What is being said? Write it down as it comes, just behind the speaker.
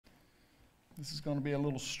This is going to be a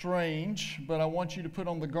little strange, but I want you to put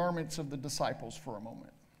on the garments of the disciples for a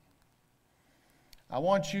moment. I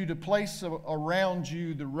want you to place around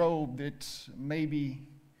you the robe that maybe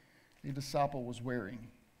a disciple was wearing.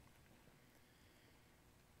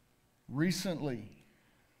 Recently,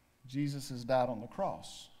 Jesus has died on the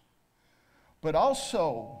cross, but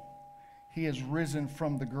also He has risen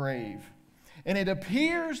from the grave. And it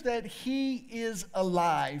appears that He is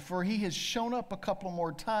alive, for He has shown up a couple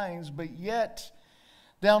more times, but yet,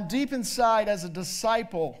 down deep inside as a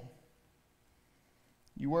disciple,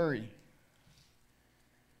 you worry.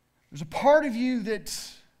 There's a part of you that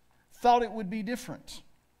thought it would be different.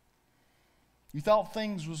 You thought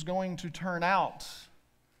things was going to turn out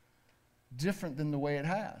different than the way it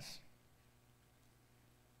has.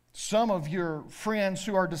 Some of your friends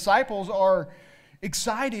who are disciples are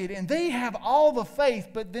excited and they have all the faith,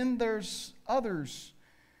 but then there's others,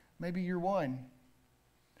 maybe you're one,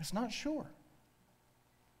 that's not sure.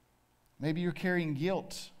 Maybe you're carrying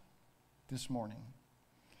guilt this morning.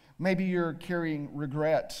 Maybe you're carrying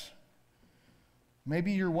regret.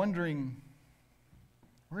 Maybe you're wondering,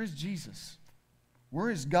 where is Jesus?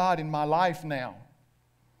 Where is God in my life now?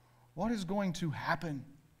 What is going to happen?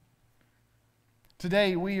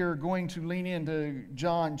 Today we are going to lean into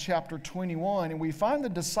John chapter 21, and we find the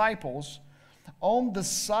disciples on the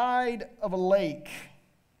side of a lake.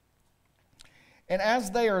 And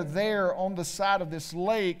as they are there on the side of this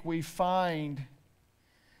lake, we find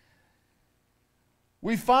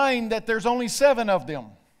that there's only 7 of them.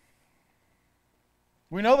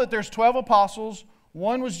 We know that there's 12 apostles.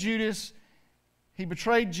 One was Judas. He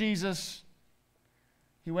betrayed Jesus.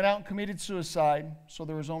 He went out and committed suicide, so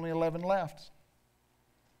there was only 11 left.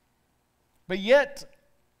 But yet,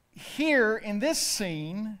 here in this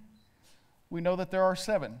scene, we know that there are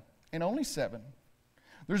 7, and only 7.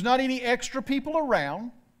 There's not any extra people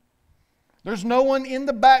around. There's no one in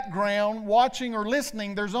the background watching or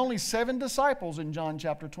listening. There's only 7 disciples in John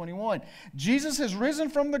chapter 21. Jesus has risen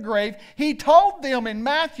from the grave. He told them in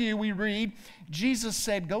Matthew, we read, Jesus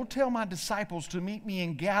said, "Go tell my disciples to meet me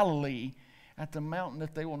in Galilee at the mountain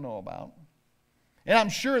that they will know about." And I'm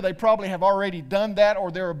sure they probably have already done that,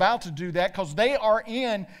 or they're about to do that, because they are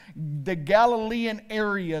in the Galilean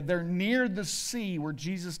area. They're near the sea where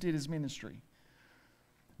Jesus did His ministry.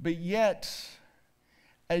 But yet,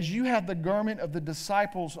 as you have the garment of the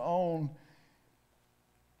disciples on,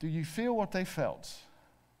 do you feel what they felt?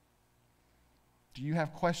 Do you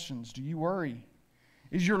have questions? Do you worry?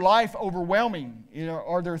 Is your life overwhelming?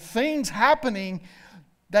 Are there things happening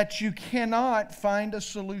that you cannot find a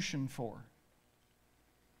solution for?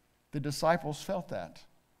 The disciples felt that.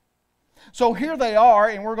 So here they are,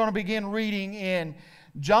 and we're going to begin reading in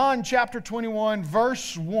John chapter 21,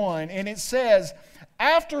 verse 1. And it says,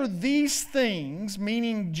 after these things,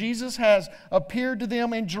 meaning Jesus has appeared to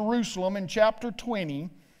them in Jerusalem in chapter 20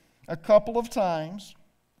 a couple of times.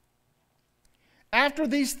 After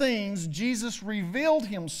these things, Jesus revealed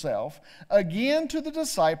Himself again to the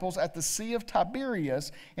disciples at the Sea of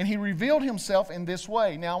Tiberias, and He revealed Himself in this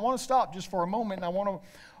way. Now I want to stop just for a moment, and I want to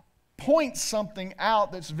point something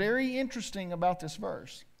out that's very interesting about this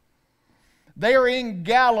verse. They are in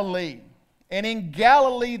Galilee. And in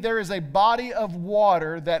Galilee there is a body of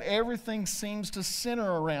water that everything seems to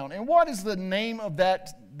center around. And what is the name of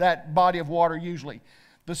that body of water usually?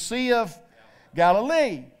 The Sea of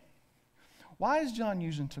Galilee. Why is John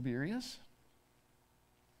using Tiberias?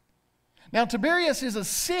 Now Tiberias is a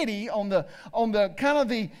city on the kind of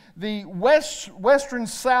the western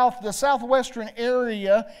south, the southwestern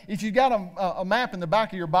area. If you've got a map in the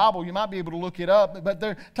back of your Bible, you might be able to look it up. But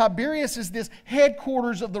Tiberias is this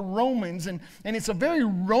headquarters of the Romans, and it's a very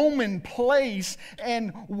Roman place.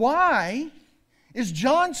 And why is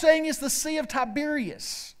John saying it's the Sea of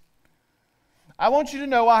Tiberias? I want you to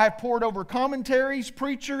know I have pored over commentaries,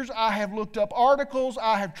 preachers, I have looked up articles,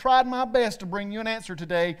 I have tried my best to bring you an answer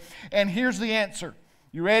today, and here's the answer.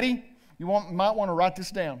 You ready? You might want to write this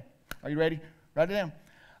down. Are you ready? Write it down.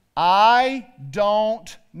 I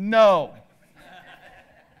don't know.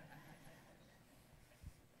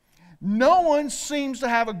 No one seems to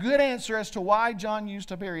have a good answer as to why John used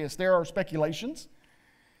Tiberias. There are speculations.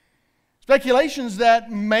 Speculations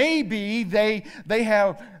that maybe they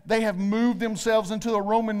have moved themselves into a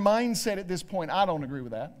Roman mindset at this point. I don't agree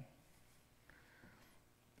with that.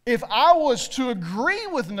 If I was to agree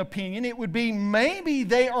with an opinion, it would be maybe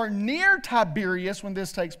they are near Tiberias when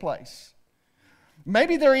this takes place.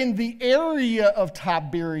 Maybe they're in the area of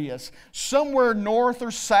Tiberias, somewhere north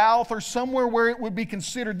or south, or somewhere where it would be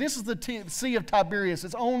considered. This is the Sea of Tiberias.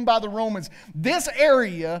 It's owned by the Romans. This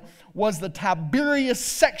area was the Tiberias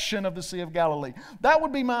section of the Sea of Galilee. That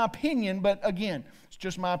would be my opinion, but again, it's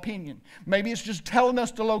just my opinion. Maybe it's just telling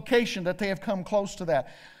us the location that they have come close to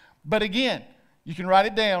that. But again, you can write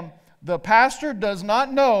it down. The pastor does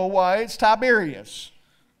not know why it's Tiberias.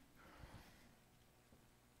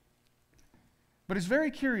 But it's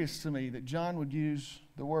very curious to me that John would use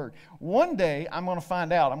the word. One day, I'm going to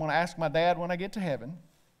find out. I'm going to ask my dad when I get to heaven,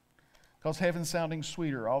 because heaven's sounding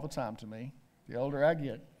sweeter all the time to me, the older I get.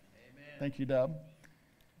 Amen. Thank you, Dub.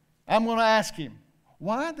 I'm going to ask him,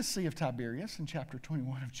 why the Sea of Tiberias in chapter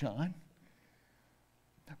 21 of John?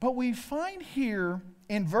 But we find here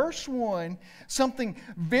in verse 1 something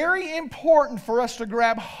very important for us to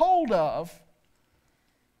grab hold of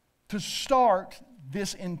to start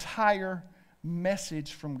this entire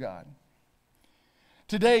message from God.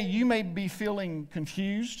 Today, you may be feeling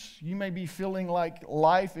confused. You may be feeling like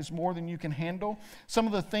life is more than you can handle. Some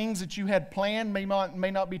of the things that you had planned may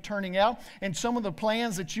not be turning out. And some of the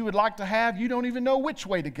plans that you would like to have, you don't even know which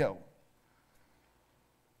way to go.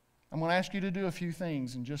 I'm going to ask you to do a few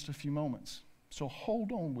things in just a few moments. So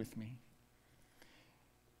hold on with me.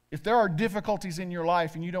 If there are difficulties in your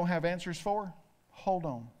life and you don't have answers for, hold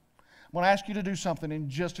on. I'm going to ask you to do something in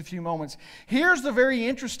just a few moments. Here's the very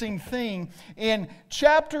interesting thing. In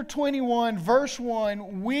chapter 21, verse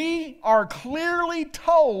 1, we are clearly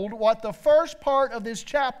told what the first part of this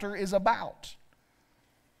chapter is about.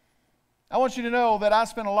 I want you to know that I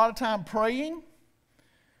spent a lot of time praying,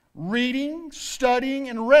 reading, studying,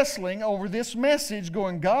 and wrestling over this message,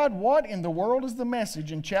 going, God, what in the world is the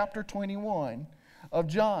message in chapter 21 of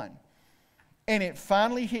John? And it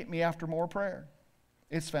finally hit me after more prayer.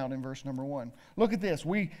 It's found in verse number 1. Look at this.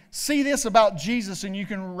 We see this about Jesus, and you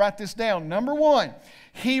can write this down. Number 1,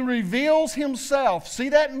 He reveals Himself. See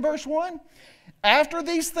that in verse 1? After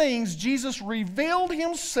these things, Jesus revealed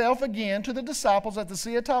Himself again to the disciples at the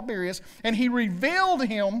Sea of Tiberias, and He revealed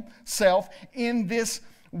Himself in this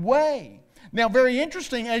way. Now, very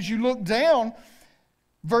interesting, as you look down,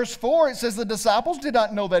 verse 4, it says the disciples did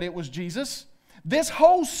not know that it was Jesus. This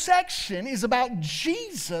whole section is about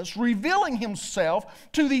Jesus revealing Himself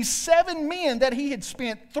to these 7 men that He had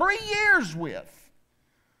spent 3 years with,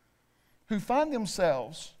 who find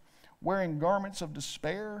themselves wearing garments of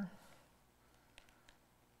despair,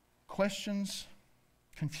 questions,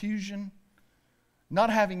 confusion, not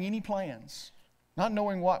having any plans, not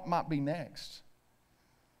knowing what might be next.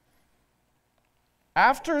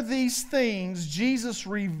 After these things, Jesus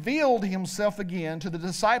revealed Himself again to the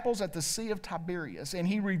disciples at the Sea of Tiberias, and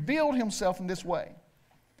He revealed Himself in this way.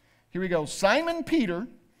 Here we go. Simon Peter,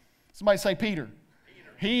 somebody say Peter.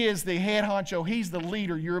 He is the head honcho. He's the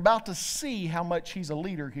leader. You're about to see how much he's a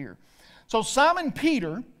leader here. So Simon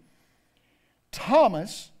Peter,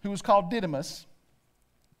 Thomas, who was called Didymus,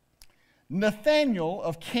 Nathanael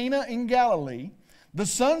of Cana in Galilee, the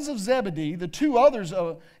sons of Zebedee, two others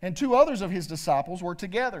of his disciples were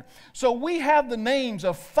together. So we have the names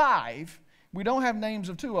of 5. We don't have names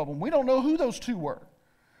of 2 of them. We don't know who those 2 were.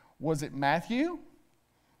 Was it Matthew?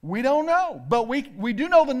 We don't know. But we do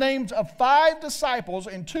know the names of 5 disciples,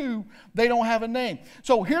 and 2, they don't have a name.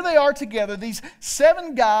 So here they are together. These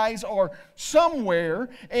 7 guys are somewhere,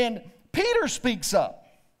 and Peter speaks up.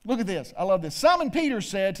 Look at this. I love this. Simon Peter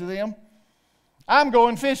said to them, I'm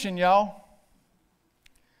going fishing, y'all.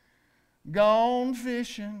 Gone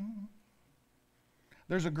fishing.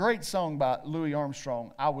 There's a great song by Louis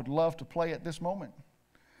Armstrong. I would love to play at this moment,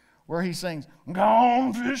 where he sings,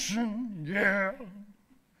 gone fishing, yeah.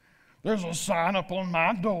 There's a sign up on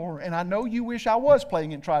my door. And I know you wish I was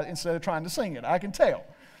playing it instead of trying to sing it. I can tell.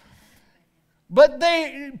 But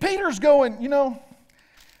Peter's going,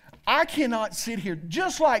 I cannot sit here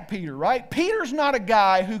just like Peter, right? Peter's not a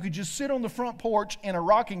guy who could just sit on the front porch in a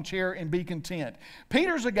rocking chair and be content.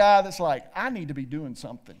 Peter's a guy that's like, I need to be doing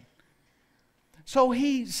something. So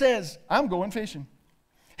he says, I'm going fishing.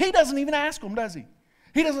 He doesn't even ask them, does he?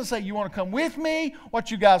 He doesn't say, you want to come with me?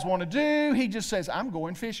 What you guys want to do? He just says, I'm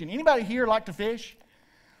going fishing. Anybody here like to fish?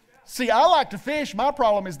 See, I like to fish. My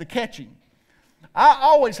problem is the catching. I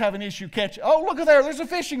always have an issue catching. Oh, look at there. There's a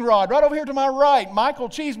fishing rod right over here to my right. Michael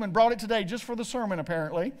Cheeseman brought it today just for the sermon,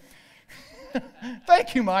 apparently.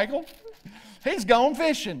 Thank you, Michael. He's gone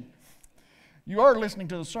fishing. You are listening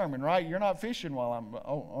to the sermon, right? You're not fishing while I'm...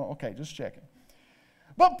 Oh, okay, just checking.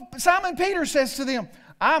 But Simon Peter says to them,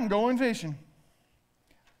 I'm going fishing.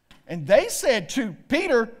 And they said to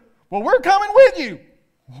Peter, well, we're coming with you.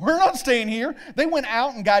 We're not staying here. They went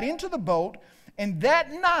out and got into the boat, and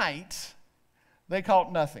that night They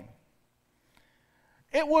caught nothing.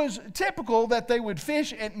 It was typical that they would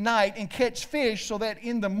fish at night and catch fish so that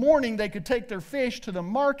in the morning they could take their fish to the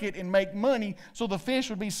market and make money, so the fish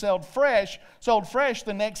would be sold fresh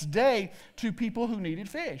the next day to people who needed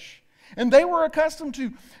fish. And they were accustomed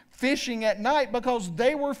to fishing at night because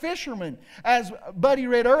they were fishermen. As Buddy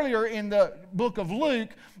read earlier in the book of Luke,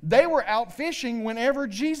 they were out fishing whenever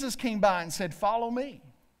Jesus came by and said, "Follow me."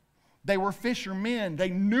 They were fishermen. They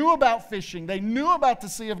knew about fishing. They knew about the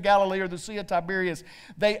Sea of Galilee or the Sea of Tiberias.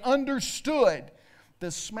 They understood the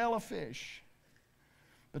smell of fish.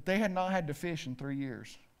 But they had not had to fish in 3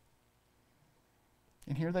 years.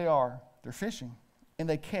 And here they are. They're fishing. And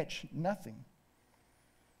they catch nothing.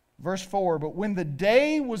 Verse 4, but when the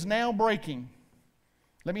day was now breaking,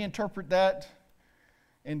 let me interpret that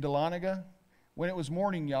in Dahlonega. When it was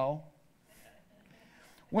morning, y'all.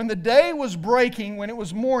 When the day was breaking, when it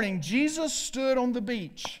was morning, Jesus stood on the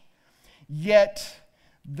beach. Yet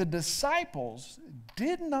the disciples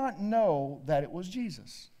did not know that it was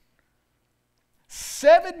Jesus.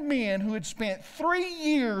 7 men who had spent 3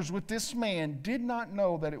 years with this man did not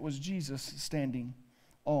know that it was Jesus standing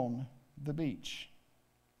on the beach.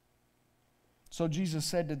 So Jesus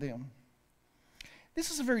said to them,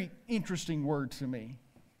 this is a very interesting word to me.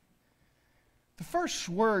 The first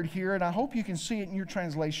word here, and I hope you can see it in your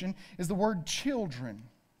translation, is the word children.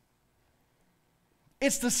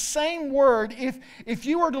 It's the same word. If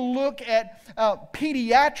you were to look at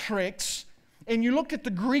pediatrics and you looked at the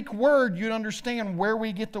Greek word, you'd understand where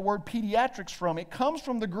we get the word pediatrics from. It comes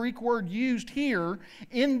from the Greek word used here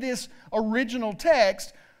in this original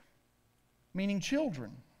text, meaning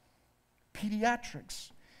children. Pediatrics.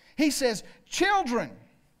 He says, children,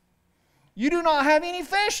 you do not have any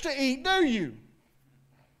fish to eat, do you?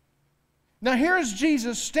 Now here's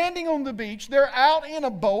Jesus standing on the beach. They're out in a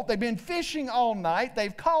boat. They've been fishing all night.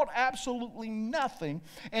 They've caught absolutely nothing.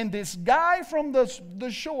 And this guy from the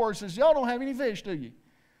shore says, y'all don't have any fish, do you?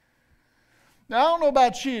 Now I don't know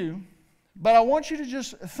about you, but I want you to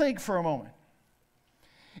just think for a moment.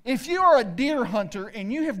 If you are a deer hunter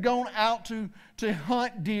and you have gone out to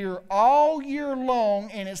hunt deer all year long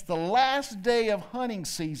and it's the last day of hunting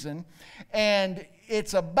season and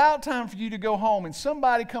it's about time for you to go home and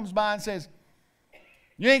somebody comes by and says,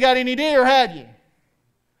 you ain't got any deer, have you?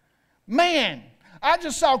 Man, I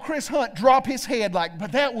just saw Chris Hunt drop his head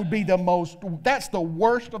but that would be that's the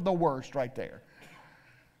worst of the worst right there.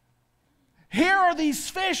 Here are these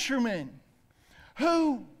fishermen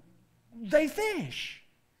who they fish.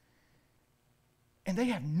 And they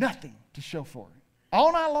have nothing to show for it.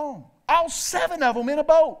 All night long. All 7 of them in a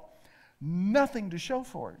boat. Nothing to show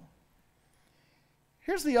for it.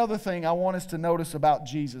 Here's the other thing I want us to notice about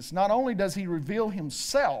Jesus. Not only does He reveal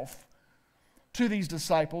Himself to these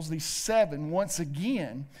disciples, these 7 once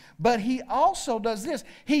again, but He also does this.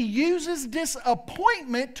 He uses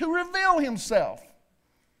disappointment to reveal Himself.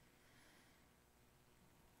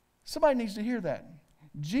 Somebody needs to hear that.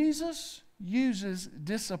 Jesus uses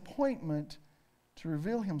disappointment to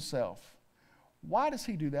reveal Himself. Why does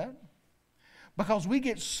He do that? Because we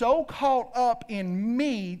get so caught up in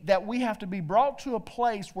me that we have to be brought to a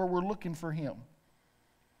place where we're looking for Him.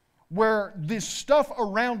 Where this stuff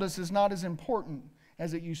around us is not as important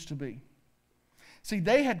as it used to be. See,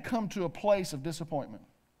 they had come to a place of disappointment.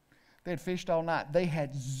 They had fished all night. They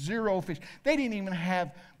had 0 fish. They didn't even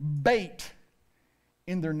have bait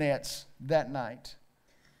in their nets that night.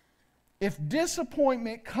 If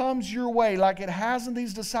disappointment comes your way like it has in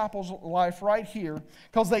these disciples' life right here,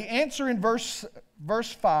 because they answer in verse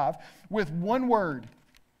 5 with one word,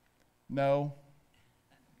 no.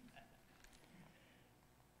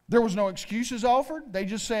 There was no excuses offered. They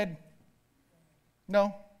just said,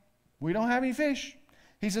 no, we don't have any fish.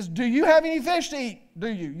 He says, do you have any fish to eat? Do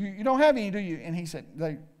you? You don't have any, do you? And he said,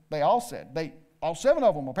 they all said, all 7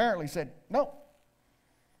 of them apparently said, no.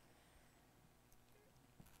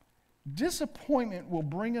 Disappointment will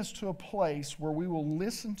bring us to a place where we will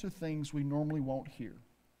listen to things we normally won't hear.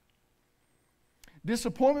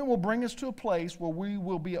 Disappointment will bring us to a place where we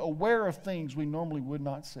will be aware of things we normally would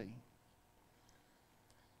not see.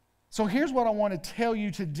 So here's what I want to tell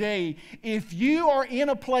you today. If you are in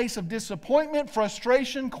a place of disappointment,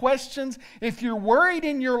 frustration, questions, if you're worried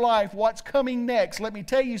in your life what's coming next, let me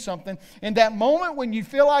tell you something. In that moment when you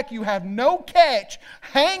feel like you have no catch,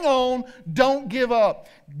 hang on, don't give up.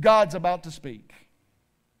 God's about to speak.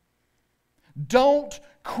 Don't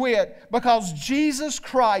quit, because Jesus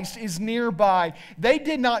Christ is nearby. They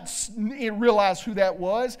did not realize who that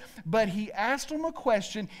was, but He asked them a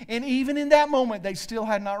question, and even in that moment, they still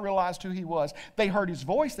had not realized who He was. They heard His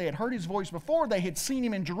voice. They had heard His voice before. They had seen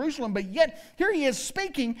Him in Jerusalem, but yet here He is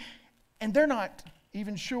speaking, And they're not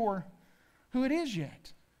even sure who it is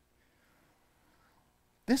yet.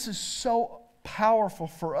 This is so powerful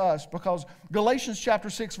for us because Galatians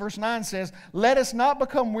chapter 6 verse 9 says, "Let us not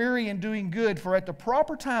become weary in doing good, for at the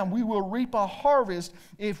proper time we will reap a harvest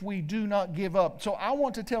if we do not give up." So I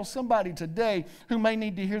want to tell somebody today who may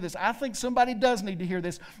need to hear this. I think somebody does need to hear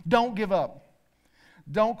this. Don't give up.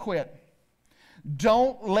 Don't quit.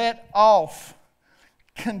 Don't let off.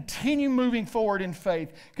 Continue moving forward in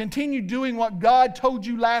faith. Continue doing what God told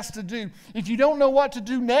you last to do. If you don't know what to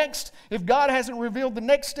do next, if God hasn't revealed the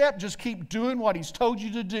next step, just keep doing what He's told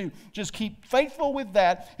you to do. Just keep faithful with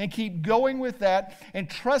that and keep going with that and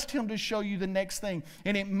trust Him to show you the next thing.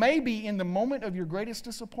 And it may be in the moment of your greatest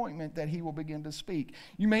disappointment that He will begin to speak.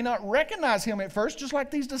 You may not recognize Him at first, just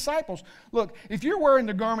like these disciples. Look, if you're wearing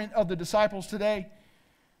the garment of the disciples today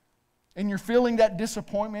and you're feeling that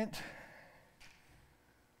disappointment,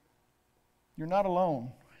 you're not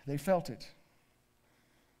alone. They felt it.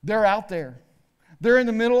 They're out there. They're in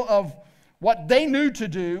the middle of what they knew to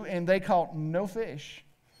do, and they caught no fish.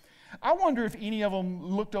 I wonder if any of them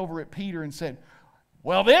looked over at Peter and said,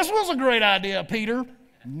 "Well, this was a great idea, Peter.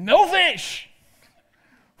 No fish."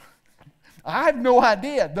 I have no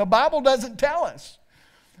idea. The Bible doesn't tell us.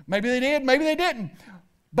 Maybe they did, maybe they didn't.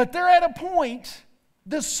 But they're at a point,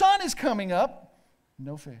 the sun is coming up,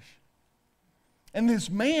 no fish. And this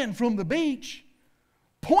man from the beach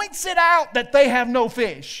points it out that they have no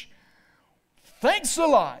fish. Thanks a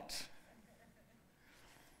lot.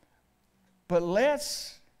 But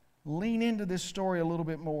let's lean into this story a little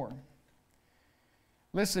bit more.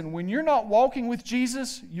 Listen, when you're not walking with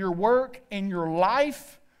Jesus, your work and your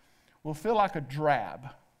life will feel like a drab.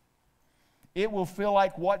 It will feel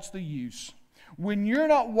like, what's the use? When you're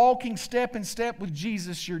not walking step in step with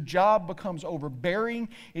Jesus, your job becomes overbearing.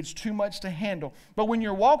 It's too much to handle. But when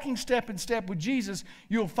you're walking step in step with Jesus,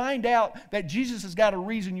 you'll find out that Jesus has got a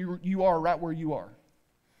reason you are right where you are.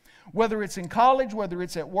 Whether it's in college, whether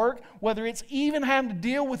it's at work, whether it's even having to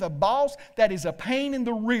deal with a boss that is a pain in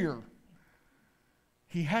the rear,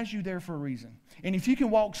 He has you there for a reason. And if you can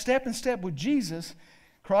walk step in step with Jesus,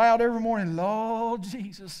 cry out every morning, "Lord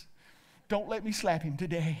Jesus, don't let me slap him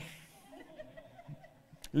today.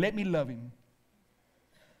 Let me love him."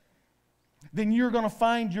 Then you're going to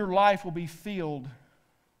find your life will be filled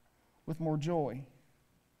with more joy.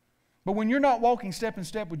 But when you're not walking step in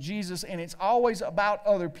step with Jesus and it's always about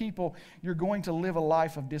other people, you're going to live a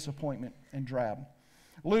life of disappointment and drab.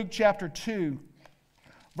 Luke chapter 2,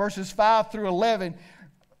 verses 5 through 11.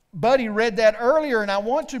 Buddy read that earlier, and I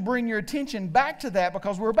want to bring your attention back to that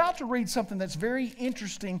because we're about to read something that's very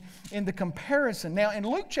interesting in the comparison. Now, in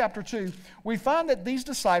Luke chapter 2, we find that these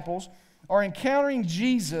disciples are encountering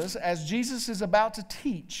Jesus as Jesus is about to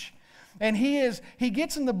teach. And he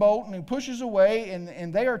gets in the boat and he pushes away,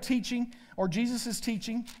 and they are teaching, or Jesus is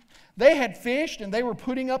teaching. They had fished and they were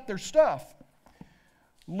putting up their stuff.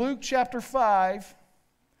 Luke chapter 5,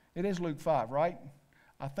 it is Luke 5, right?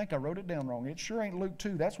 I think I wrote it down wrong. It sure ain't Luke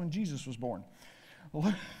 2. That's when Jesus was born.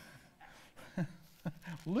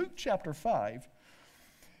 Luke chapter 5.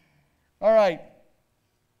 All right.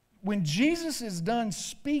 When Jesus is done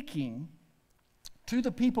speaking to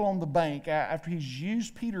the people on the bank after he's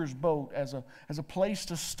used Peter's boat as a place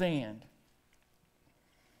to stand.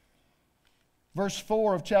 Verse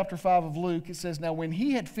 4 of chapter 5 of Luke, it says, "Now when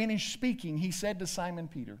he had finished speaking, he said to Simon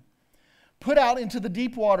Peter, 'Put out into the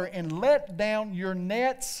deep water and let down your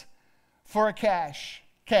nets for a catch.'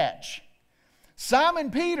 Simon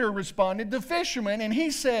Peter responded, the fisherman, and he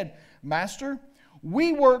said, 'Master,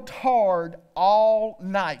 we worked hard all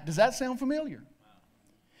night.'" Does that sound familiar?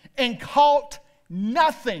 "And caught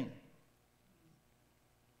nothing.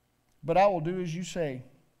 But I will do as you say,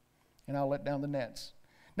 and I'll let down the nets."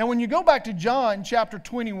 Now, when you go back to John chapter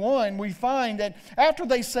 21, we find that after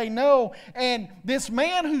they say no, and this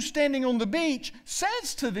man who's standing on the beach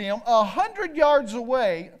says to them 100 yards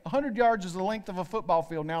away, 100 yards is the length of a football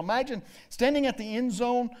field. Now, imagine standing at the end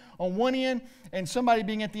zone on one end and somebody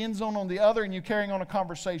being at the end zone on the other, and you carrying on a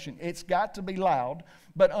conversation. It's got to be loud,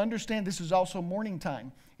 but understand this is also morning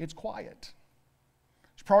time. It's quiet.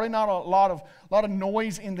 There's probably not a lot of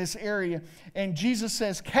noise in this area. And Jesus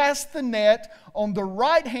says, "Cast the net on the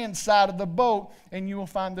right-hand side of the boat and you will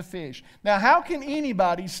find the fish." Now, how can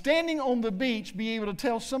anybody standing on the beach be able to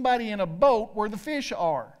tell somebody in a boat where the fish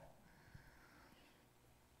are?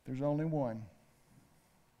 There's only one.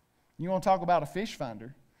 You want to talk about a fish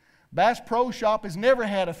finder? Bass Pro Shop has never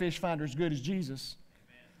had a fish finder as good as Jesus.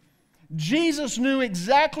 Jesus knew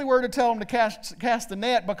exactly where to tell them to cast the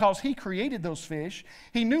net because He created those fish.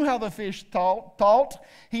 He knew how the fish thought.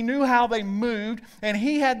 He knew how they moved. And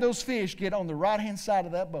He had those fish get on the right-hand side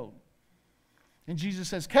of that boat. And Jesus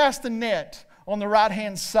says, cast the net on the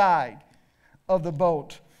right-hand side of the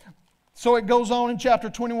boat. So it goes on in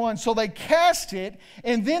chapter 21. So they cast it,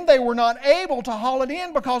 and then they were not able to haul it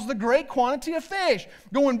in because of the great quantity of fish.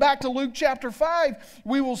 Going back to Luke chapter 5,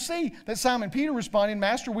 we will see that Simon Peter responding,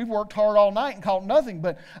 Master, we've worked hard all night and caught nothing,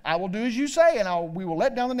 but I will do as you say, and we will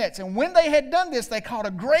let down the nets. And when they had done this, they caught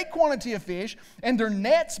a great quantity of fish, and their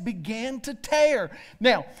nets began to tear.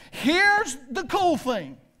 Now, here's the cool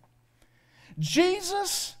thing.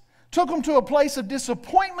 Jesus took them to a place of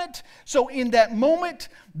disappointment, so in that moment,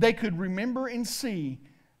 they could remember and see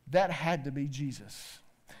that had to be Jesus.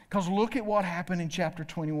 Because look at what happened in chapter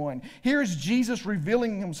 21. Here's Jesus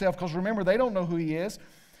revealing himself, because remember, they don't know who he is.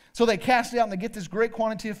 So they cast it out and they get this great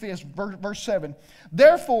quantity of fish. Verse 7.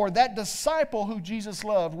 Therefore, that disciple who Jesus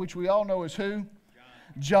loved, which we all know is who?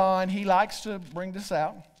 John. He likes to bring this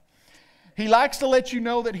out. He likes to let you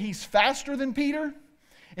know that he's faster than Peter,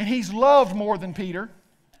 and he's loved more than Peter.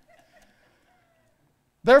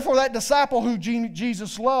 Therefore, that disciple who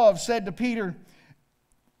Jesus loved said to Peter,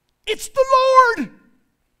 it's the Lord.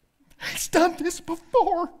 He's done this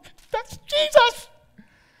before. That's Jesus.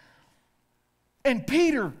 And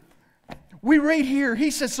Peter, we read here,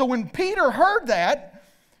 he says, so when Peter heard that,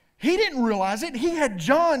 he didn't realize it. He had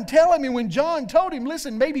John tell him, and when John told him,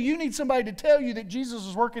 listen, maybe you need somebody to tell you that Jesus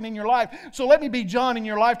is working in your life. So let me be John in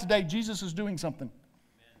your life today. Jesus is doing something.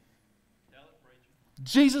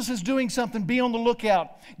 Jesus is doing something. Be on the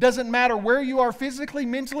lookout. Doesn't matter where you are physically,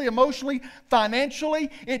 mentally, emotionally, financially.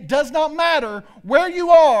 It does not matter where you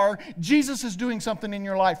are. Jesus is doing something in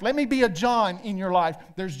your life. Let me be a John in your life.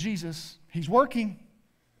 There's Jesus. He's working.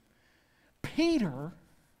 Peter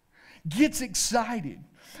gets excited.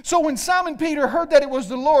 So when Simon Peter heard that it was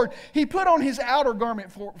the Lord, he put on his outer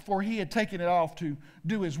garment, for he had taken it off to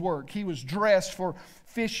do his work. He was dressed for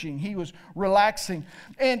fishing. He was relaxing.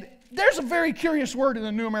 And there's a very curious word in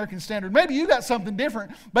the New American Standard. Maybe you got something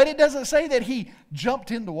different, but it doesn't say that he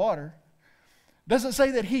jumped in the water. It doesn't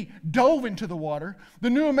say that he dove into the water. The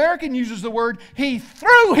New American uses the word, he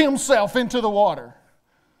threw himself into the water.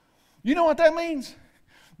 You know what that means?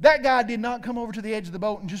 That guy did not come over to the edge of the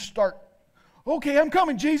boat and just start, okay, I'm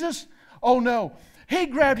coming, Jesus. Oh no. He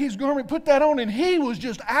grabbed his garment, put that on, and he was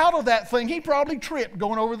just out of that thing. He probably tripped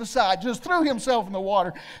going over the side, just threw himself in the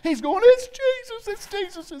water. He's going, it's Jesus, it's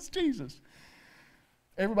Jesus, it's Jesus.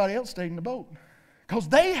 Everybody else stayed in the boat because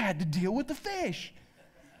they had to deal with the fish.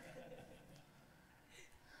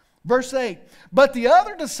 Verse 8, but the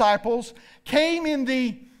other disciples came in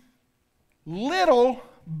the little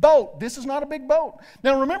boat. This is not a big boat.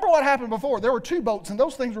 Now remember what happened before. There were two boats and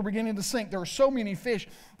those things were beginning to sink. There were so many fish.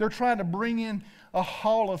 They're trying to bring in a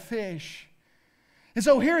haul of fish. And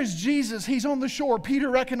so here is Jesus. He's on the shore. Peter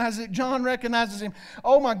recognizes it. John recognizes him.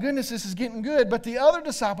 Oh my goodness, this is getting good. But the other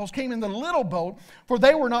disciples came in the little boat, for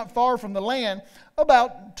they were not far from the land,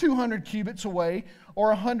 about 200 cubits away or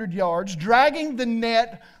 100 yards, dragging the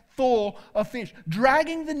net full of fish.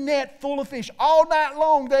 Dragging the net full of fish. All night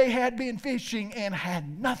long they had been fishing and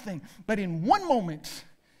had nothing. But in one moment,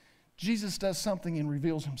 Jesus does something and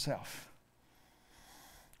reveals himself.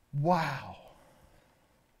 Wow.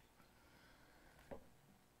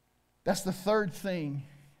 That's the third thing.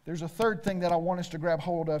 There's a third thing that I want us to grab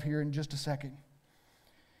hold of here in just a second.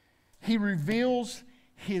 He reveals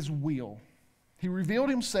his will. He revealed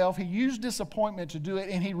himself. He used disappointment to do it,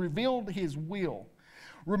 and he revealed his will.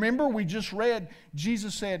 Remember, we just read,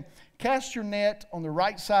 Jesus said, cast your net on the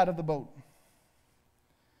right side of the boat.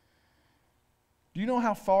 Do you know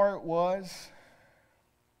how far it was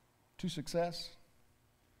to success?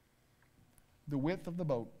 The width of the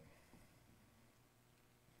boat.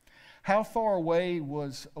 How far away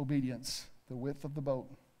was obedience? The width of the boat.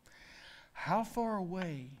 How far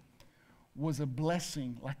away was a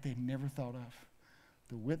blessing like they'd never thought of?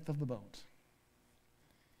 The width of the boat.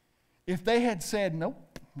 If they had said,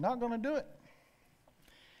 nope, not going to do it.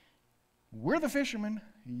 We're the fishermen,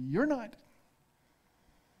 you're not.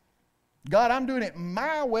 God, I'm doing it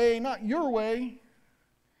my way, not your way.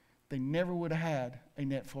 They never would have had a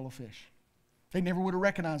net full of fish. They never would have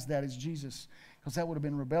recognized that as Jesus, because that would have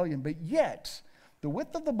been rebellion. But yet, the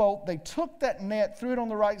width of the boat, they took that net, threw it on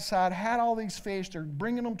the right side, had all these fish. They're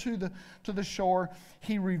bringing them to the shore.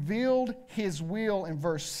 He revealed his will in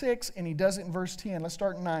verse 6, and he does it in verse 10. Let's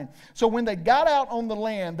start in 9. So when they got out on the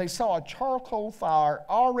land, they saw a charcoal fire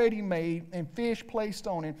already made and fish placed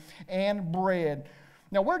on it and bread.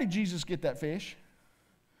 Now, where did Jesus get that fish?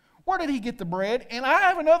 Where did he get the bread? And I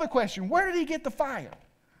have another question. Where did he get the fire?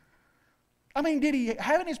 I mean, did he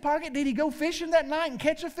have it in his pocket? Did he go fishing that night and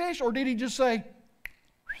catch a fish? Or did he just say,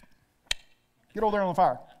 get over there on the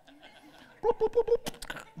fire?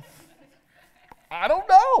 I don't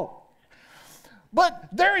know. But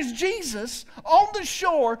there is Jesus on the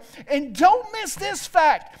shore, and don't miss this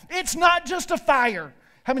fact. It's not just a fire.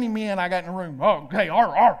 How many men I got in the room? Oh, okay,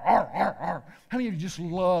 How many of you just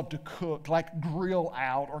love to cook, like grill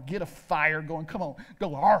out or get a fire going? Come on, go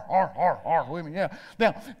with me. Yeah.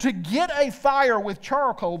 Now, to get a fire with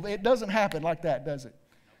charcoal, it doesn't happen like that, does it?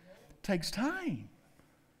 It takes time.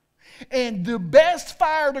 And the best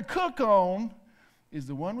fire to cook on is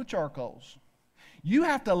the one with charcoals. You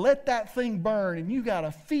have to let that thing burn, and you got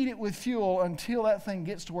to feed it with fuel until that thing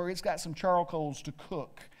gets to where it's got some charcoals to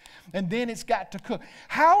cook. And then it's got to cook.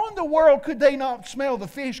 How in the world could they not smell the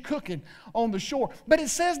fish cooking on the shore? But it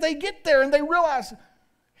says they get there and they realize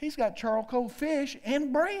he's got charcoal fish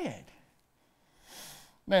and bread.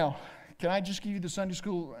 Now, can I just give you the Sunday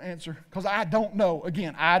school answer? Because I don't know.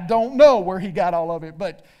 Again, I don't know where he got all of it,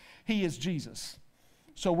 but he is Jesus.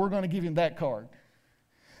 So we're going to give him that card.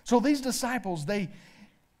 So these disciples, they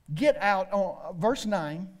get out on verse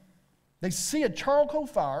 9. They see a charcoal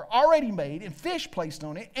fire already made and fish placed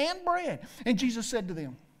on it and bread. And Jesus said to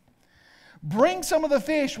them, bring some of the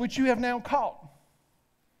fish which you have now caught.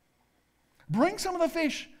 Bring some of the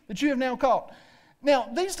fish that you have now caught. Now,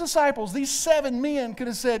 these disciples, these 7 men could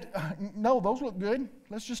have said, no, those look good.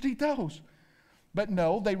 Let's just eat those. But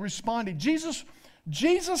no, they responded. Jesus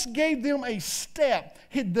gave them a step,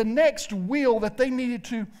 the next wheel that they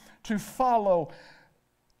needed to follow.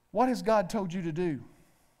 What has God told you to do?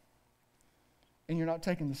 And you're not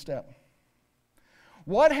taking the step.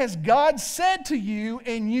 What has God said to you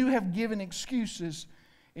and you have given excuses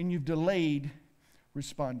and you've delayed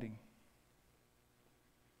responding?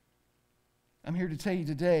 I'm here to tell you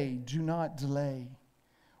today, do not delay.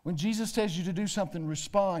 When Jesus tells you to do something,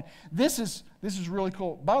 respond. This is really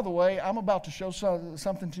cool. By the way, I'm about to show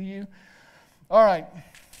something to you. All right.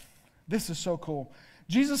 This is so cool.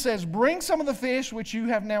 Jesus says, bring some of the fish which you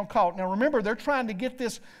have now caught. Now remember, they're trying to get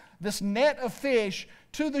this net of fish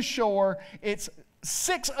to the shore. It's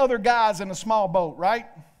 6 other guys in a small boat, right?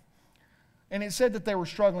 And it said that they were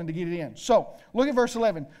struggling to get it in. So, look at verse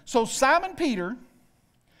 11. So Simon Peter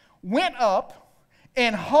went up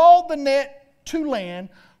and hauled the net to land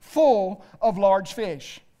full of large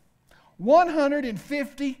fish.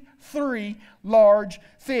 153 large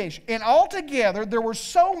fish. And altogether there were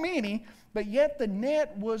so many, but yet the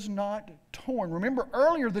net was not torn. Remember,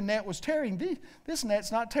 earlier the net was tearing. This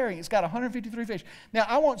net's not tearing. It's got 153 fish. Now,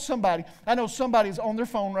 I know somebody's on their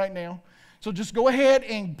phone right now, so just go ahead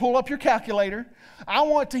and pull up your calculator. I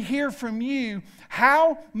want to hear from you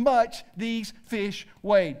how much these fish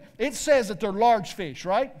weighed. It says that they're large fish,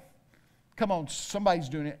 right? Come on, somebody's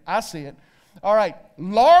doing it. I see it. All right,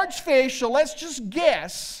 large fish, so let's just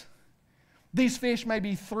guess these fish may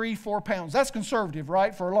be 3-4 pounds. That's conservative,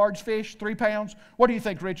 right? For a large fish, 3 pounds. What do you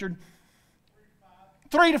think, Richard?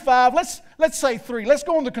 3 to 5. Let's say 3. Let's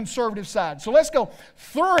go on the conservative side. So let's go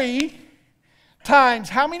 3 times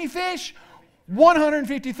how many fish?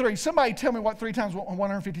 153. Somebody tell me what 3 times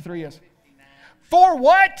 153 is. For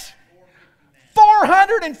what?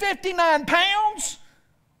 459 pounds?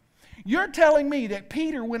 You're telling me that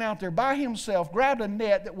Peter went out there by himself, grabbed a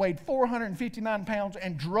net that weighed 459 pounds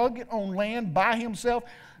and drug it on land by himself?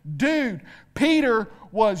 Dude, Peter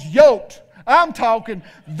was yoked. I'm talking,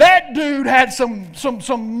 that dude had some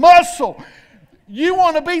muscle. You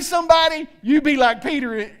want to be somebody? You be like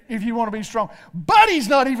Peter if you want to be strong. But he's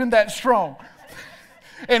not even that strong.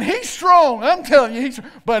 And he's strong, I'm telling you.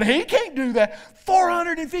 But he can't do that.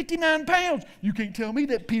 459 pounds. You can't tell me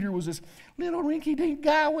that Peter was this little rinky-dink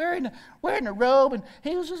guy wearing a robe and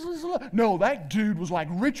he was just this little... No, that dude was like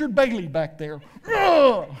Richard Bailey back there.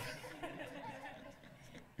 Ugh.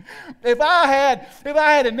 If I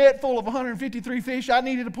had a net full of 153 fish I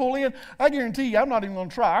needed to pull in, I guarantee you I'm not even going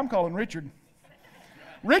to try. I'm calling Richard.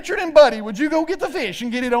 Richard and Buddy, would you go get the fish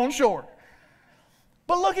and get it on shore?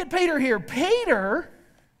 But look at Peter here. Peter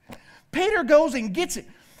goes and gets it.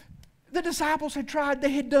 The disciples had tried.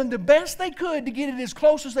 They had done the best they could to get it as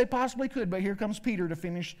close as they possibly could. But here comes Peter to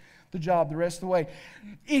finish the job the rest of the way.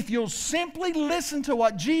 If you'll simply listen to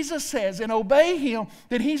what Jesus says and obey Him,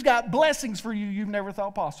 then He's got blessings for you you've never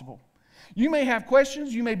thought possible. You may have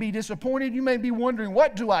questions. You may be disappointed. You may be wondering,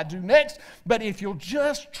 what do I do next? But if you'll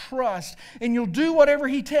just trust and you'll do whatever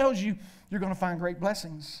He tells you, you're going to find great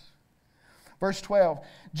blessings. Verse 12,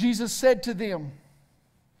 Jesus said to them,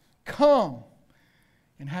 come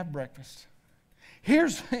and have breakfast.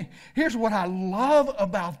 Here's what I love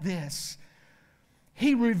about this.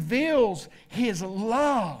 He reveals His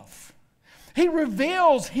love. He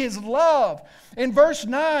reveals His love. In verse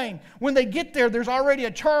 9, when they get there, there's already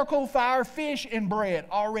a charcoal fire, fish, and bread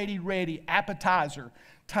already ready. Appetizer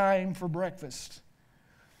time for breakfast.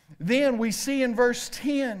 Then we see in verse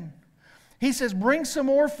 10, he says, bring some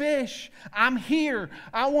more fish. I'm here.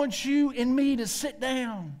 I want you and me to sit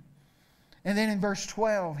down. And then in verse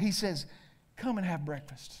 12, he says, come and have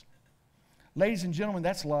breakfast. Ladies and gentlemen,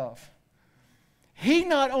 that's love. He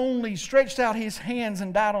not only stretched out His hands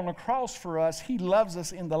and died on a cross for us, He loves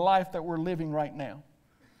us in the life that we're living right now.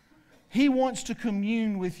 He wants to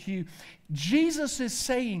commune with you. Jesus is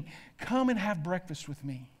saying, come and have breakfast with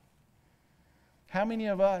me. How many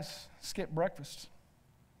of us skip breakfast?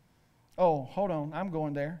 Oh, hold on, I'm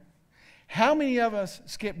going there. How many of us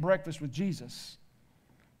skip breakfast with Jesus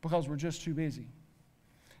because we're just too busy?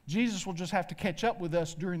 Jesus will just have to catch up with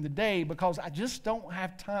us during the day because I just don't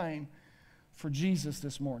have time for Jesus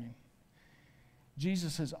this morning.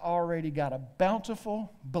 Jesus has already got a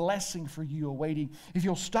bountiful blessing for you awaiting if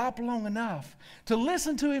you'll stop long enough to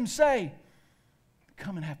listen to Him say,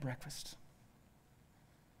 come and have breakfast.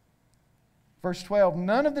 Verse 12,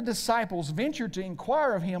 none of the disciples ventured to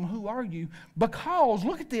inquire of Him, who are you? Because,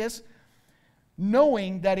 look at this,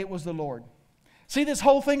 knowing that it was the Lord. See this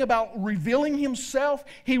whole thing about revealing Himself?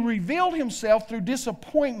 He revealed Himself through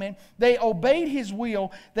disappointment. They obeyed His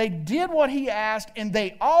will. They did what He asked, and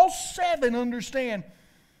they all seven understand,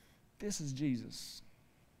 this is Jesus.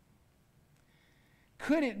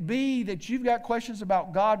 Could it be that you've got questions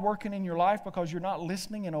about God working in your life because you're not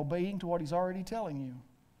listening and obeying to what He's already telling you?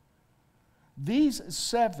 These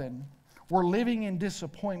seven were living in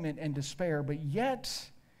disappointment and despair, but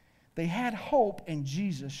yet they had hope, and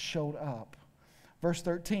Jesus showed up. Verse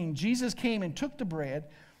 13, Jesus came and took the bread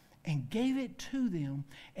and gave it to them,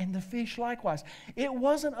 and the fish likewise. It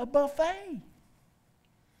wasn't a buffet.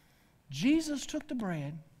 Jesus took the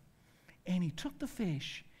bread and He took the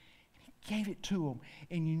fish and He gave it to them.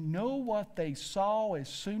 And you know what they saw as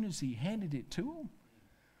soon as He handed it to them?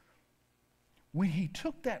 When He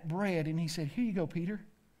took that bread and He said, here you go, Peter.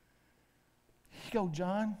 Here you go,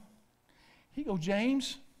 John. Here you go,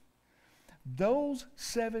 James. Those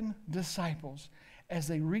seven disciples, as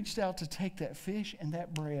they reached out to take that fish and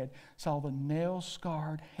that bread, saw the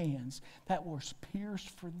nail-scarred hands that were pierced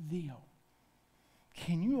for them.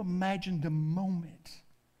 Can you imagine the moment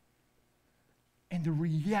and the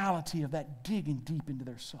reality of that digging deep into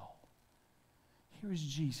their soul? Here is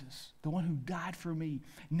Jesus, the one who died for me,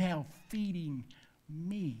 now feeding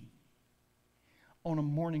me on a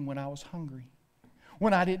morning when I was hungry,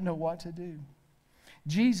 when I didn't know what to do.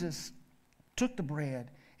 Jesus took the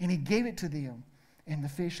bread and He gave it to them, and the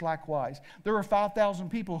fish likewise. There were 5,000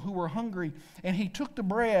 people who were hungry, and He took the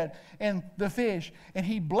bread and the fish, and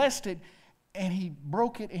He blessed it, and He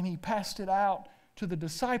broke it, and He passed it out to the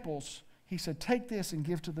disciples. He said, take this and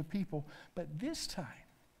give to the people. But this time,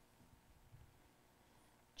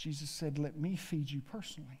 Jesus said, let me feed you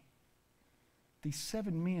personally. These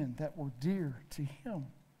seven men that were dear to Him.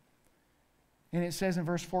 And it says in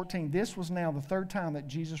verse 14, this was now the third time that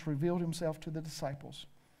Jesus revealed Himself to the disciples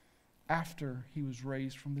after He was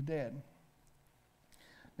raised from the dead.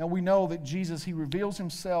 Now we know that Jesus, He reveals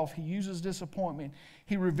Himself. He uses disappointment.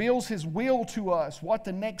 He reveals His will to us, what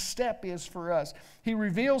the next step is for us. He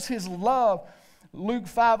reveals His love. Luke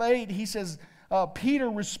 5:8, he says, Peter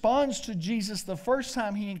responds to Jesus the first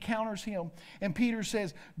time he encounters Him. And Peter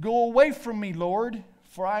says, go away from me, Lord,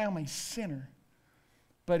 for I am a sinner.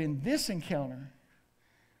 But in this encounter,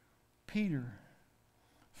 Peter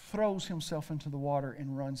throws himself into the water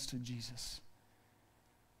and runs to Jesus.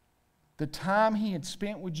 The time he had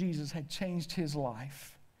spent with Jesus had changed his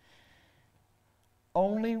life.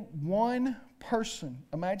 Only one person,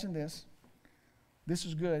 imagine this. This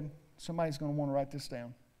is good. Somebody's going to want to write this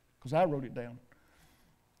down because I wrote it down.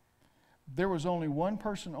 There was only one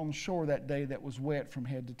person on the shore that day that was wet from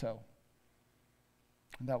head to toe.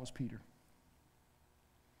 And that was Peter.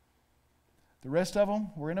 The rest of them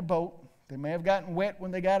were in a boat. They may have gotten wet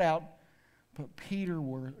when they got out, but Peter,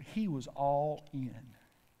 he was all in.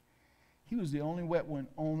 He was the only wet one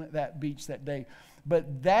on that beach that day.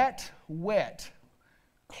 But that wet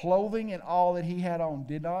clothing and all that he had on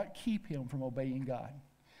did not keep him from obeying God,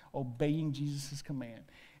 obeying Jesus' command,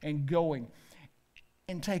 and going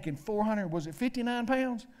and taking 59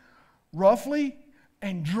 pounds, roughly,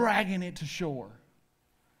 and dragging it to shore.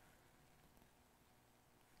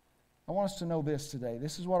 I want us to know this today.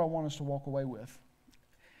 This is what I want us to walk away with.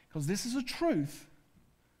 Because this is a truth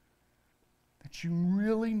that you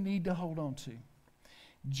really need to hold on to.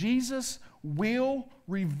 Jesus will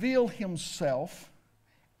reveal Himself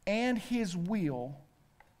and His will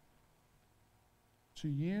to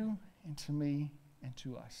you and to me and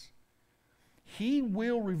to us. He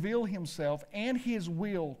will reveal Himself and His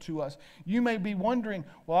will to us. You may be wondering,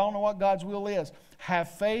 well, I don't know what God's will is.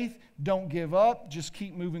 Have faith. Don't give up. Just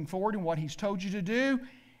keep moving forward in what He's told you to do.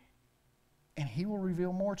 And He will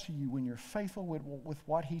reveal more to you when you're faithful with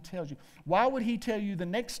what He tells you. Why would He tell you the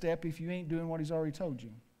next step if you ain't doing what He's already told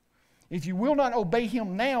you? If you will not obey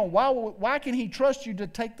Him now, why can He trust you to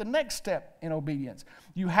take the next step in obedience?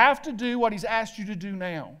 You have to do what He's asked you to do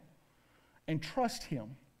now and trust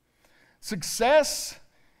Him. Success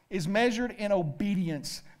is measured in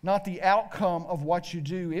obedience, not the outcome of what you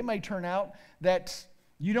do. It may turn out that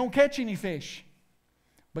you don't catch any fish,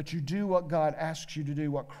 but you do what God asks you to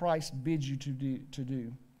do, what Christ bids you to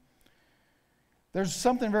do. There's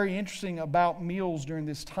something very interesting about meals during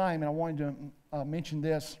this time, and I wanted to mention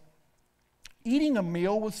this. Eating a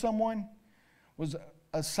meal with someone was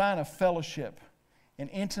a sign of fellowship and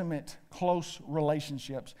intimate, close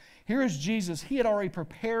relationships. Here is Jesus. He had already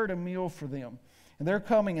prepared a meal for them, and they're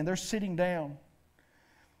coming and they're sitting down.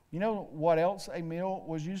 You know what else a meal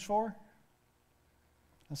was used for?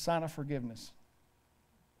 A sign of forgiveness.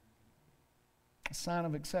 A sign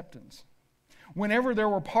of acceptance. Whenever there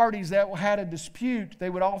were parties that had a dispute, they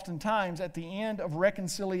would oftentimes, at the end of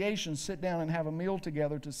reconciliation, sit down and have a meal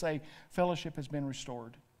together to say, fellowship has been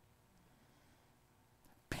restored.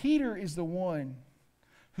 Peter is the one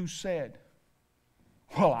who said,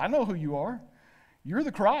 well, I know who you are. You're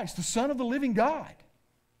the Christ, the Son of the living God.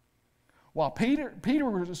 While Peter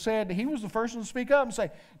said he was the first one to speak up and say,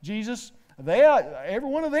 Jesus, every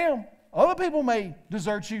one of them, other people may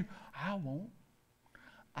desert you. I won't.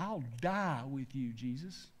 I'll die with you,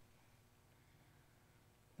 Jesus.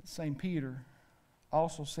 That same Peter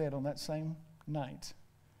also said on that same night,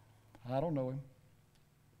 I don't know him.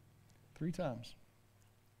 3 times.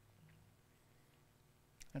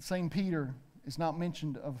 That same Peter is not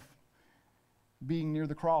mentioned of being near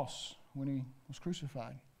the cross when he was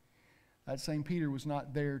crucified. That same Peter was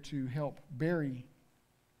not there to help bury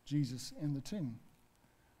Jesus in the tomb.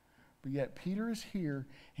 But yet Peter is here,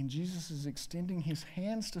 and Jesus is extending His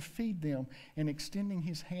hands to feed them and extending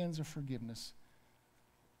His hands of forgiveness.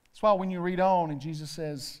 That's why when you read on and Jesus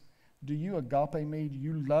says, do you agape me? Do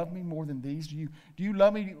you love me more than these? Do you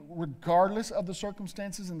love me regardless of the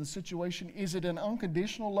circumstances and the situation? Is it an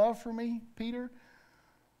unconditional love for me, Peter?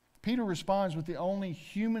 Peter responds with the only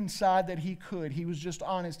human side that he could. He was just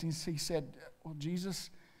honest. He said, well, Jesus,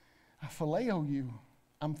 I phileo you.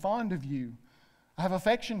 I'm fond of you. I have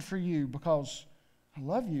affection for you because I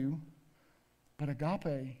love you. But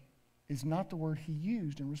agape is not the word he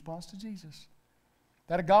used in response to Jesus.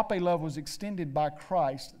 That agape love was extended by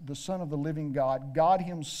Christ, the Son of the living God. God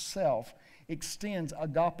Himself extends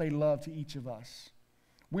agape love to each of us.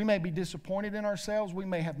 We may be disappointed in ourselves. We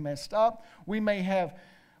may have messed up. We may have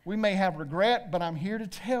regret. But I'm here to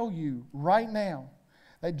tell you right now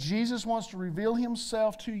that Jesus wants to reveal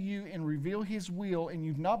Himself to you and reveal His will, and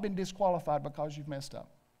you've not been disqualified because you've messed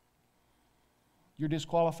up. You're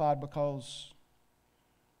disqualified because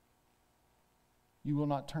you will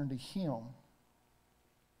not turn to Him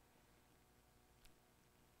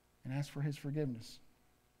and ask for His forgiveness.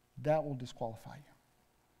 That will disqualify you.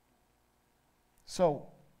 So,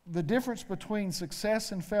 the difference between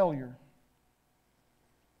success and failure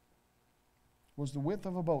was the width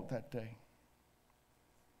of a boat that day.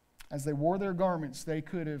 As they wore their garments, they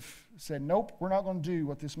could have said, nope, we're not going to do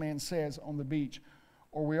what this man says on the beach,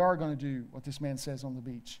 or we are going to do what this man says on the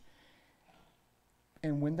beach.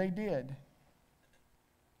 And when they did,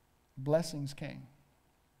 blessings came.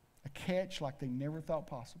 A catch like they never thought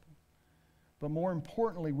possible. But more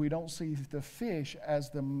importantly, we don't see the fish as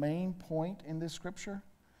the main point in this scripture.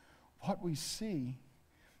 What we see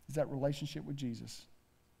is that relationship with Jesus.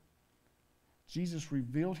 Jesus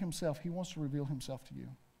revealed Himself. He wants to reveal Himself to you.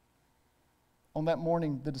 On that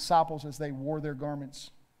morning, the disciples, as they wore their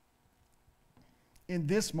garments, in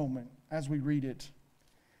this moment, as we read it,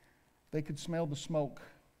 they could smell the smoke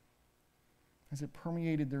as it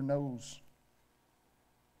permeated their nose.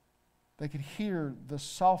 They could hear the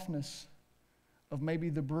softness of maybe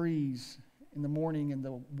the breeze in the morning and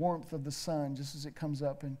the warmth of the sun just as it comes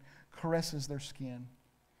up and caresses their skin.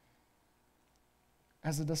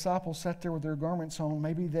 As the disciples sat there with their garments on,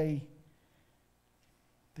 maybe they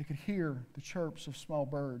could hear the chirps of small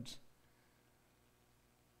birds,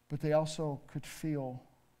 but they also could feel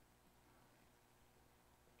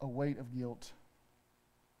a weight of guilt,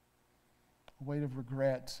 a weight of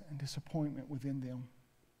regret and disappointment within them.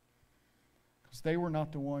 Because they were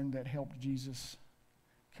not the one that helped Jesus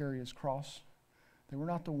carry His cross. They were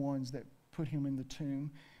not the ones that put Him in the tomb.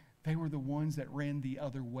 They were the ones that ran the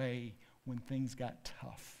other way when things got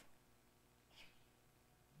tough.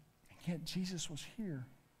 And Yet Jesus was here,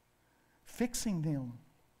 fixing them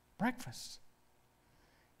breakfast.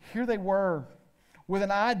 Here they were, with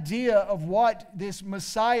an idea of what this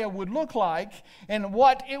Messiah would look like and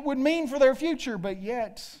what it would mean for their future, but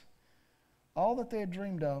yet all that they had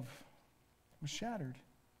dreamed of was shattered.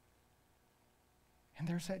 And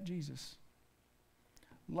there sat Jesus,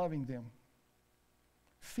 loving them,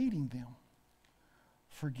 feeding them,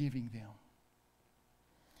 forgiving them.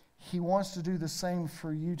 He wants to do the same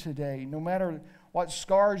for you today. No matter what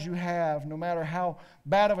scars you have, no matter how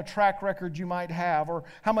bad of a track record you might have, or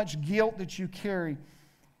how much guilt that you carry,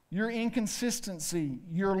 your inconsistency,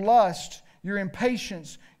 your lust, your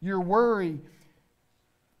impatience, your worry,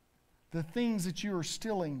 the things that you are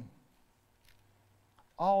stealing,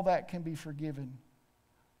 all that can be forgiven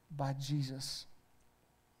by Jesus.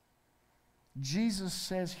 Jesus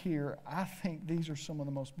says here, I think these are some of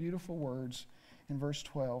the most beautiful words in verse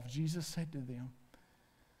 12. Jesus said to them,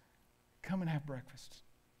 come and have breakfast.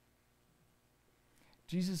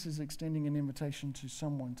 Jesus is extending an invitation to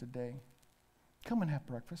someone today. Come and have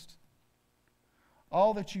breakfast.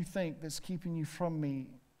 All that you think that's keeping you from me,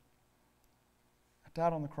 I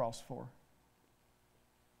died on the cross for.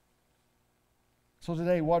 So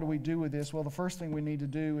today, what do we do with this? Well, the first thing we need to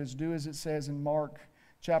do is do as it says in Mark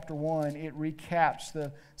chapter 1. It recaps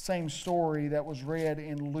the same story that was read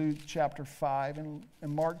in Luke chapter 5. In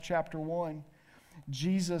Mark chapter 1,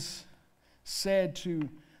 Jesus said to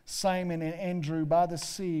Simon and Andrew by the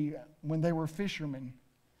sea when they were fishermen,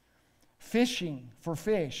 fishing for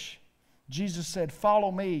fish, Jesus said,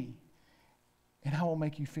 follow me, and I will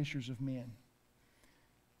make you fishers of men.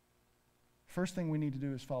 First thing we need to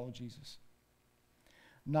do is follow Jesus.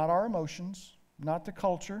 Not our emotions, not the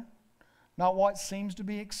culture, not what seems to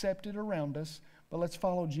be accepted around us, but let's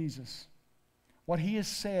follow Jesus. What He has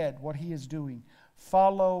said, what He is doing.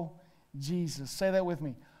 Follow Jesus. Say that with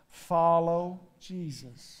me. Follow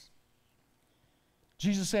Jesus.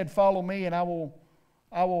 Jesus said, follow me, and I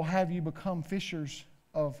will have you become fishers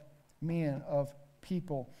of men, of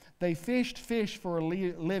people. They fished fish for a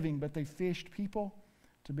living, but they fished people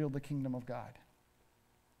to build the kingdom of God.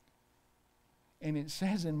 And it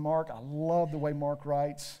says in Mark, I love the way Mark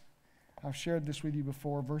writes. I've shared this with you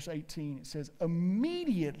before. Verse 18, it says,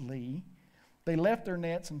 immediately they left their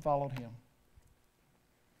nets and followed Him.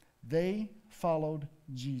 They followed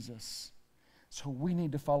Jesus. So we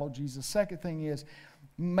need to follow Jesus. Second thing is,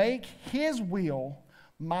 make His will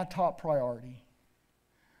my top priority.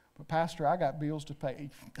 But Pastor, I got bills to pay.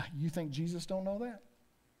 You think Jesus don't know that?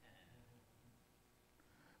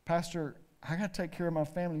 Pastor, I got to take care of my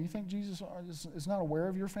family. You think Jesus is not aware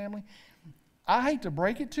of your family? I hate to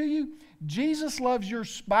break it to you. Jesus loves your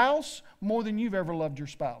spouse more than you've ever loved your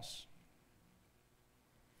spouse.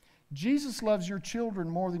 Jesus loves your children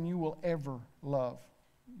more than you will ever love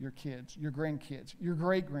your kids, your grandkids, your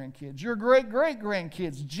great-grandkids, your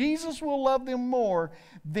great-great-grandkids. Jesus will love them more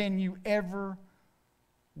than you ever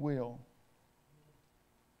will.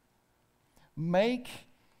 Make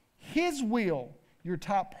His will your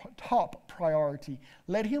top priority.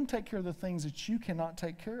 Let Him take care of the things that you cannot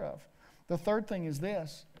take care of. The third thing is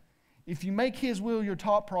this. If you make His will your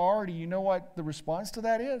top priority, you know what the response to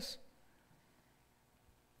that is?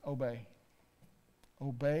 Obey.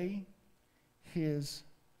 Obey His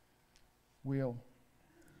will.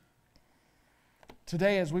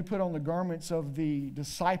 Today, as we put on the garments of the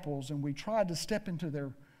disciples and we tried to step into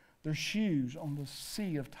their shoes on the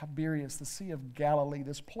Sea of Tiberias, the Sea of Galilee,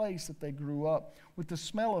 this place that they grew up, with the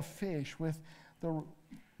smell of fish, with the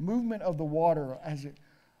movement of the water as it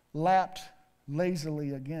lapped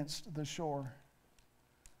lazily against the shore.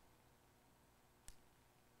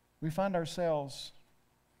 We find ourselves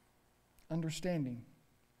understanding,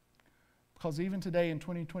 because even today in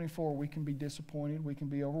 2024 we can be disappointed, we can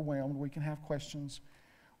be overwhelmed, we can have questions,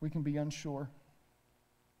 we can be unsure.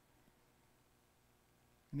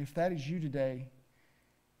 And if that is you today,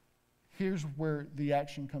 here's where the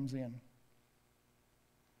action comes in.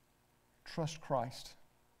 Trust Christ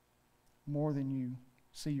more than you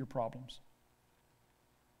see your problems.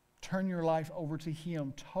 Turn your life over to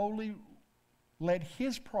Him. Totally let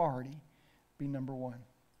His priority be number one.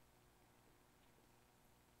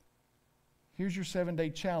 Here's your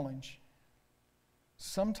 7-day challenge.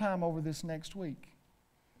 Sometime over this next week,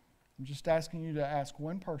 I'm just asking you to ask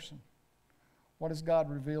one person, what has God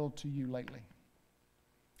revealed to you lately?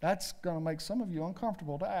 That's going to make some of you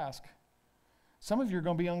uncomfortable to ask. Some of you are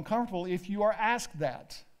going to be uncomfortable if you are asked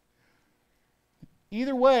that.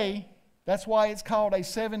 Either way, that's why it's called a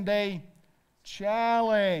 7-day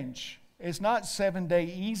challenge. It's not 7-day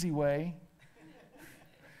easy way.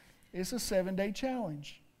 It's a 7-day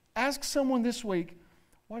challenge. Ask someone this week,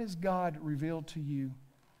 What has God revealed to you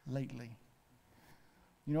lately?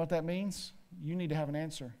 You know what that means? You need to have an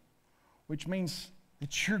answer, which means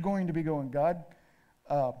that you're going to be going, God,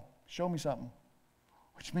 show me something.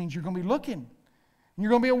 Which means you're going to be looking. And you're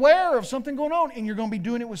going to be aware of something going on, and you're going to be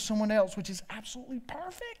doing it with someone else, which is absolutely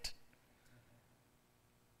perfect.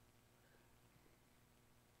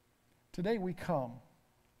 Today we come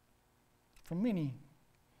from many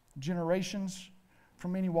generations,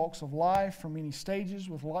 from many walks of life, from many stages,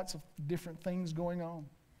 with lots of different things going on.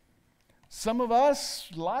 Some of us,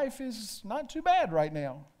 life is not too bad right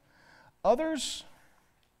now. Others,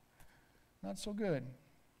 not so good.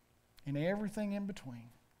 And everything in between.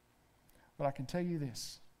 But I can tell you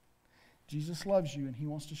this. Jesus loves you and He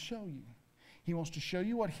wants to show you. He wants to show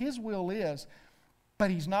you what His will is, but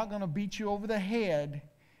He's not going to beat you over the head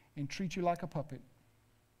and treat you like a puppet.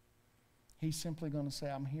 He's simply going to say,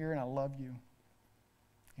 I'm here and I love you.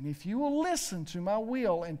 And if you will listen to my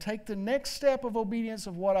will and take the next step of obedience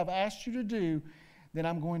of what I've asked you to do, then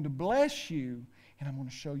I'm going to bless you and I'm going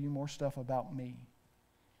to show you more stuff about me.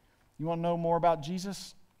 You want to know more about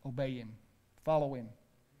Jesus? Obey Him. Follow Him.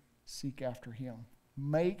 Seek after Him.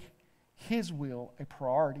 Make His will a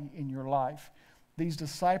priority in your life. These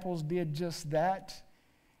disciples did just that,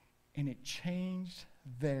 and it changed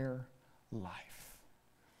their life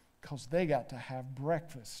because they got to have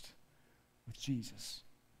breakfast with Jesus.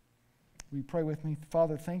 Will you pray with me?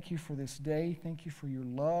 Father, thank you for this day. Thank you for your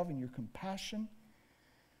love and your compassion,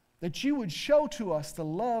 that you would show to us the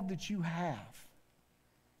love that you have,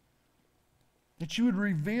 that you would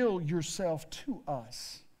reveal yourself to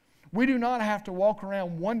us. We do not have to walk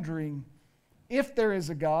around wondering if there is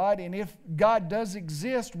a God, and if God does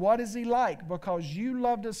exist, what is He like? Because you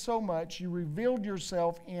loved us so much, you revealed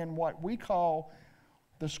yourself in what we call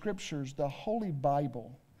the Scriptures, the Holy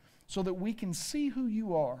Bible, so that we can see who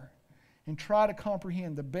you are and try to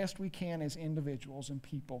comprehend the best we can as individuals and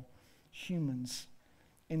people, humans,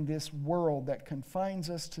 in this world that confines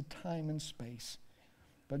us to time and space.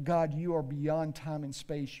 But God, you are beyond time and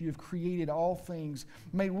space. You have created all things.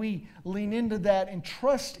 May we lean into that and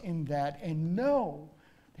trust in that and know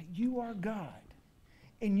that you are God.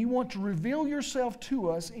 And you want to reveal yourself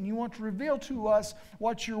to us, and you want to reveal to us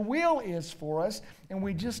what your will is for us. And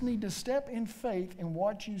we just need to step in faith in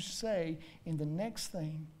what you say in the next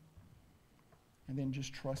thing, and then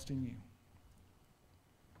just trust in you.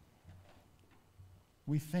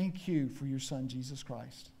 We thank you for your Son, Jesus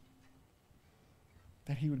Christ,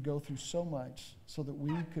 that He would go through so much so that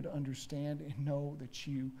we could understand and know that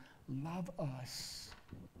you love us.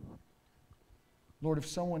 Lord, if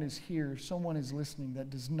someone is here, if someone is listening that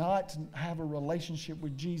does not have a relationship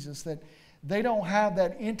with Jesus, that they don't have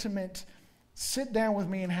that intimate sit down with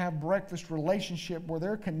me and have breakfast relationship where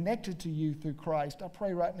they're connected to you through Christ, I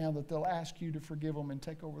pray right now that they'll ask you to forgive them and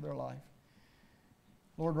take over their life.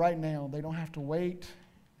 Lord, right now, they don't have to wait.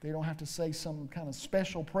 They don't have to say some kind of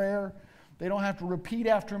special prayer. They don't have to repeat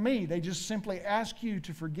after me. They just simply ask you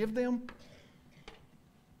to forgive them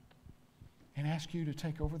and ask you to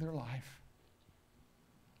take over their life.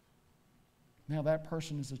 Now that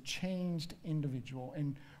person is a changed individual.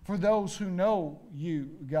 And for those who know you,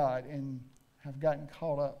 God, and have gotten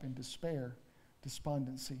caught up in despair,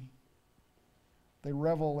 despondency, they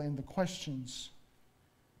revel in the questions.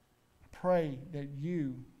 Pray that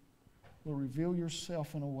you will reveal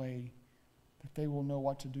yourself in a way that they will know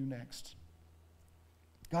what to do next.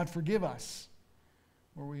 God, forgive us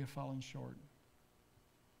where we have fallen short.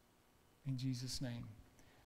 In Jesus' name.